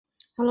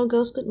Hello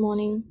girls, good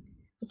morning.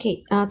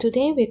 Okay,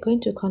 today we're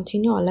going to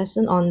continue our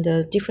lesson on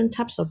the different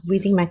types of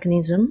breathing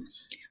mechanism.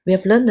 We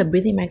have learned the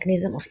breathing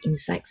mechanism of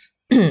insects.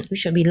 We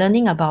should be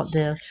learning about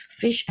the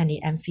fish and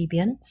the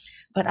amphibian.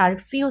 But I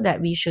feel that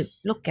we should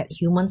look at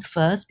humans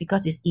first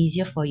because it's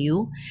easier for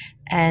you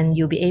and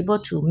you'll be able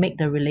to make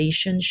the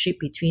relationship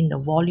between the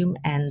volume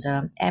and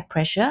the air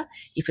pressure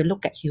if you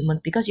look at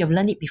humans because you've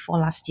learned it before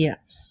last year.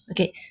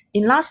 Okay,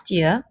 in last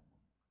year,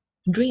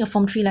 during your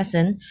Form 3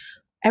 lesson,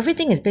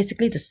 everything is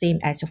basically the same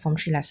as your Form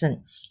 3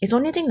 lesson. It's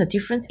only thing the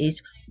difference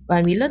is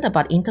when we learned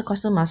about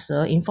intercostal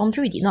muscle, in Form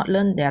 3 we did not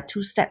learn there are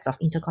two sets of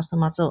intercostal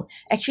muscle.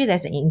 Actually,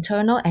 there's an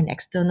internal and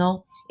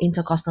external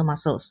intercostal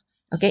muscles.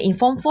 Okay, in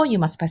Form 4 you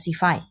must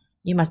specify.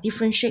 You must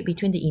differentiate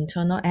between the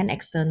internal and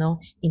external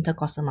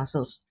intercostal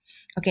muscles.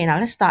 Okay, now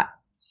let's start.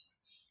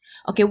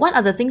 Okay, what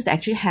are the things that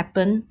actually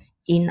happen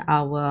in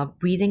our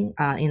breathing,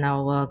 in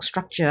our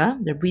structure,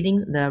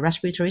 the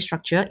respiratory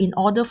structure, in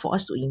order for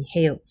us to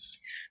inhale?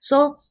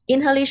 So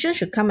inhalation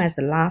should come as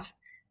the last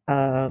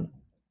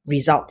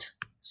result.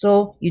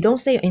 So you don't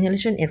say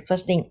inhalation in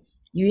first thing.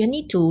 You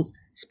need to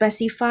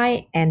specify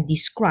and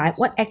describe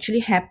what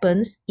actually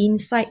happens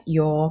inside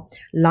your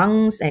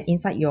lungs and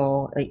inside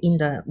your in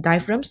the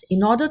diaphragms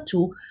in order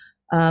to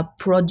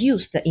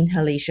produce the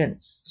inhalation.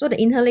 So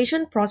the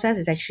inhalation process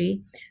is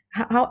actually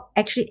how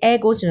actually air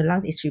goes in the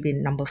lungs. It should be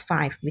number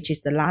 5, which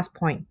is the last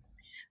point.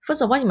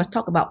 First of all, you must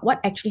talk about what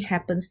actually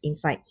happens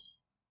inside.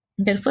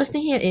 The first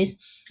thing here is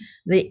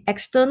the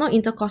external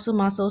intercostal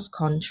muscles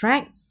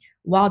contract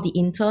while the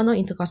internal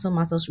intercostal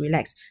muscles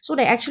relax. So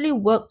they actually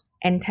work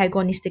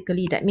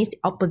antagonistically. That means the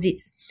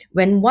opposites.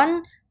 When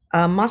one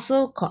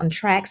muscle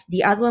contracts,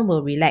 the other one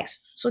will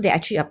relax. So they're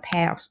actually a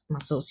pair of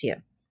muscles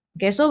here.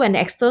 Okay, so when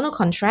the external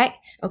contract,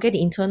 okay,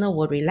 the internal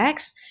will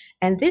relax.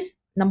 And this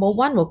number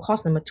 1 will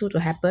cause number 2 to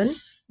happen,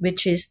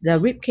 which is the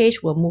rib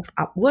cage will move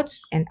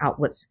upwards and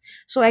outwards.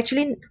 So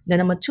actually, the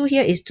number 2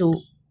 here is to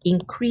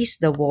increase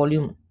the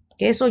volume.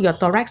 Okay, so your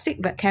thoracic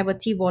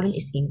cavity volume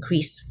is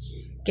increased.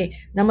 Okay,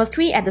 number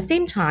 3, at the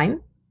same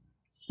time,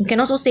 you can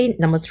also say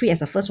number 3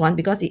 as the first one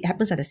because it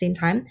happens at the same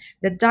time.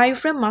 The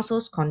diaphragm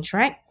muscles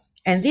contract,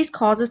 and this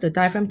causes the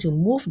diaphragm to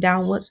move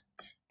downwards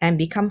and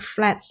become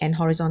flat and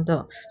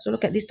horizontal. So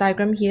look at this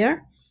diagram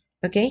here.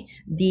 Okay,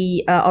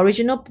 the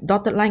original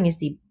dotted line is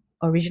the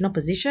original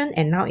position,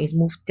 and now it's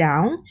moved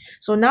down.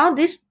 So now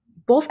this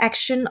both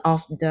action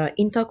of the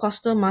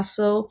intercostal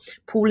muscle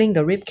pulling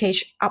the rib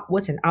cage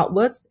upwards and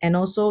outwards, and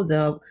also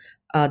the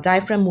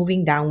diaphragm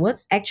moving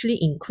downwards actually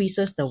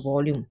increases the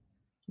volume.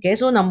 Okay,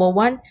 so number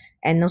 1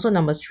 and also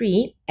number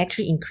 3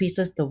 actually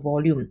increases the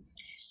volume.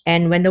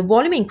 And when the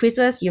volume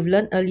increases, you've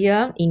learned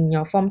earlier in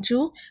your Form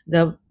 2,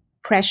 the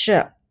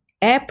pressure,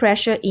 air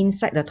pressure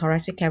inside the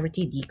thoracic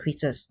cavity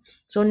decreases.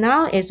 So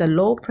now it's a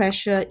low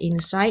pressure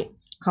inside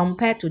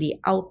compared to the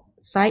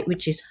outside,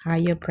 which is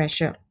higher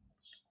pressure.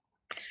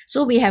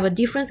 So we have a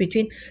difference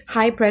between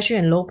high pressure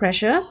and low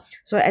pressure.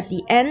 So at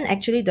the end,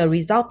 actually the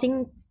result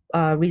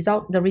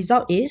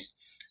is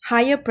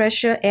higher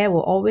pressure air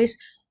will always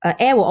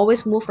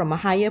move from a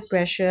higher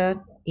pressure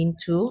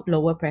into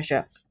lower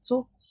pressure.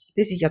 So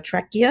this is your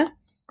trachea.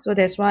 So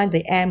that's why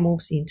the air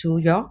moves into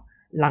your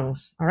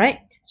lungs. All right.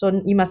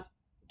 So you must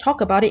talk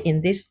about it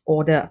in this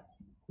order.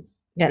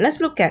 Yeah, let's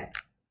look at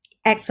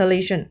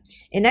exhalation.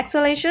 In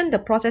exhalation, the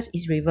process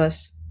is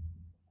reversed.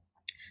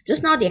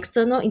 Just now, the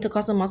external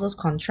intercostal muscles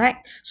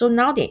contract. So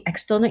now the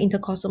external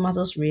intercostal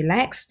muscles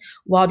relax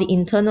while the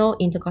internal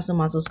intercostal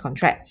muscles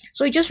contract.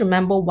 So you just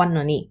remember one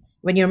only.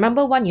 When you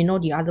remember one, you know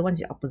the other one's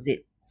the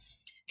opposite.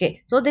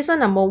 Okay, so this one,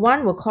 number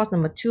 1 will cause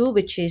number 2,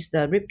 which is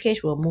the rib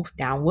cage will move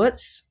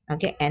downwards,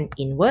 okay, and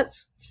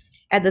inwards.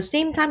 At the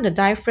same time, the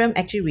diaphragm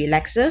actually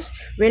relaxes.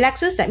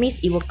 Relaxes, that means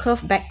it will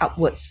curve back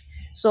upwards.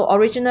 So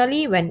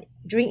originally, when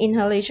during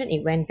inhalation,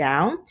 it went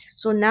down.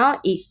 So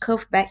now it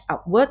curved back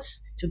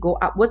upwards to go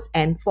upwards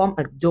and form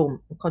a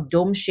dome, called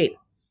dome shape.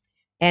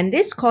 And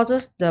this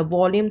causes the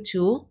volume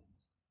to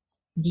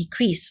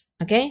decrease.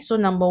 Okay, so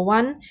number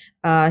 1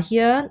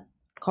 here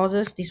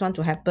causes this one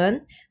to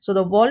happen. So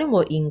the volume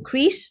will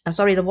increase, the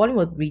volume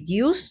will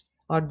reduce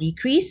or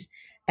decrease.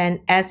 And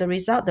as a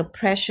result, the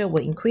pressure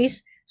will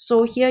increase.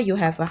 So here you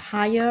have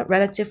a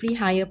relatively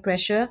higher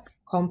pressure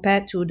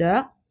compared to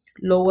the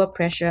lower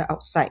pressure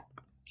outside.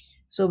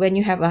 So when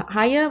you have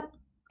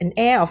an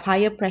air of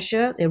higher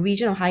pressure, the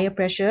region of higher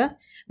pressure,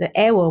 the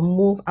air will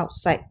move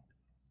outside.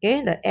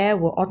 Okay, the air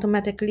will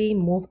automatically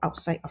move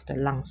outside of the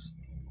lungs.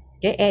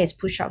 Okay, air is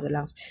pushed out of the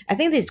lungs. I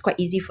think this is quite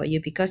easy for you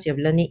because you've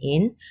learned it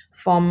in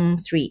Form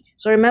 3.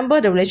 So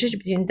remember the relationship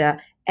between the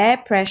air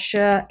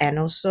pressure and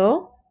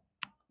also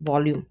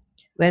volume.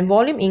 When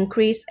volume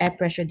increases, air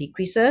pressure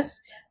decreases.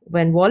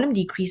 When volume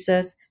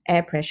decreases,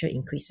 air pressure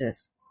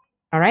increases.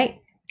 All right.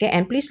 Okay,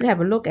 and please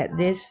have a look at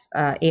this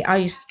AR.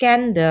 You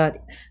scan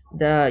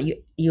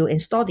you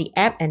install the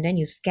app and then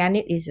you scan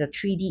it. It's a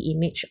 3D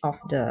image of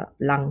the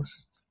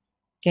lungs.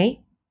 Okay.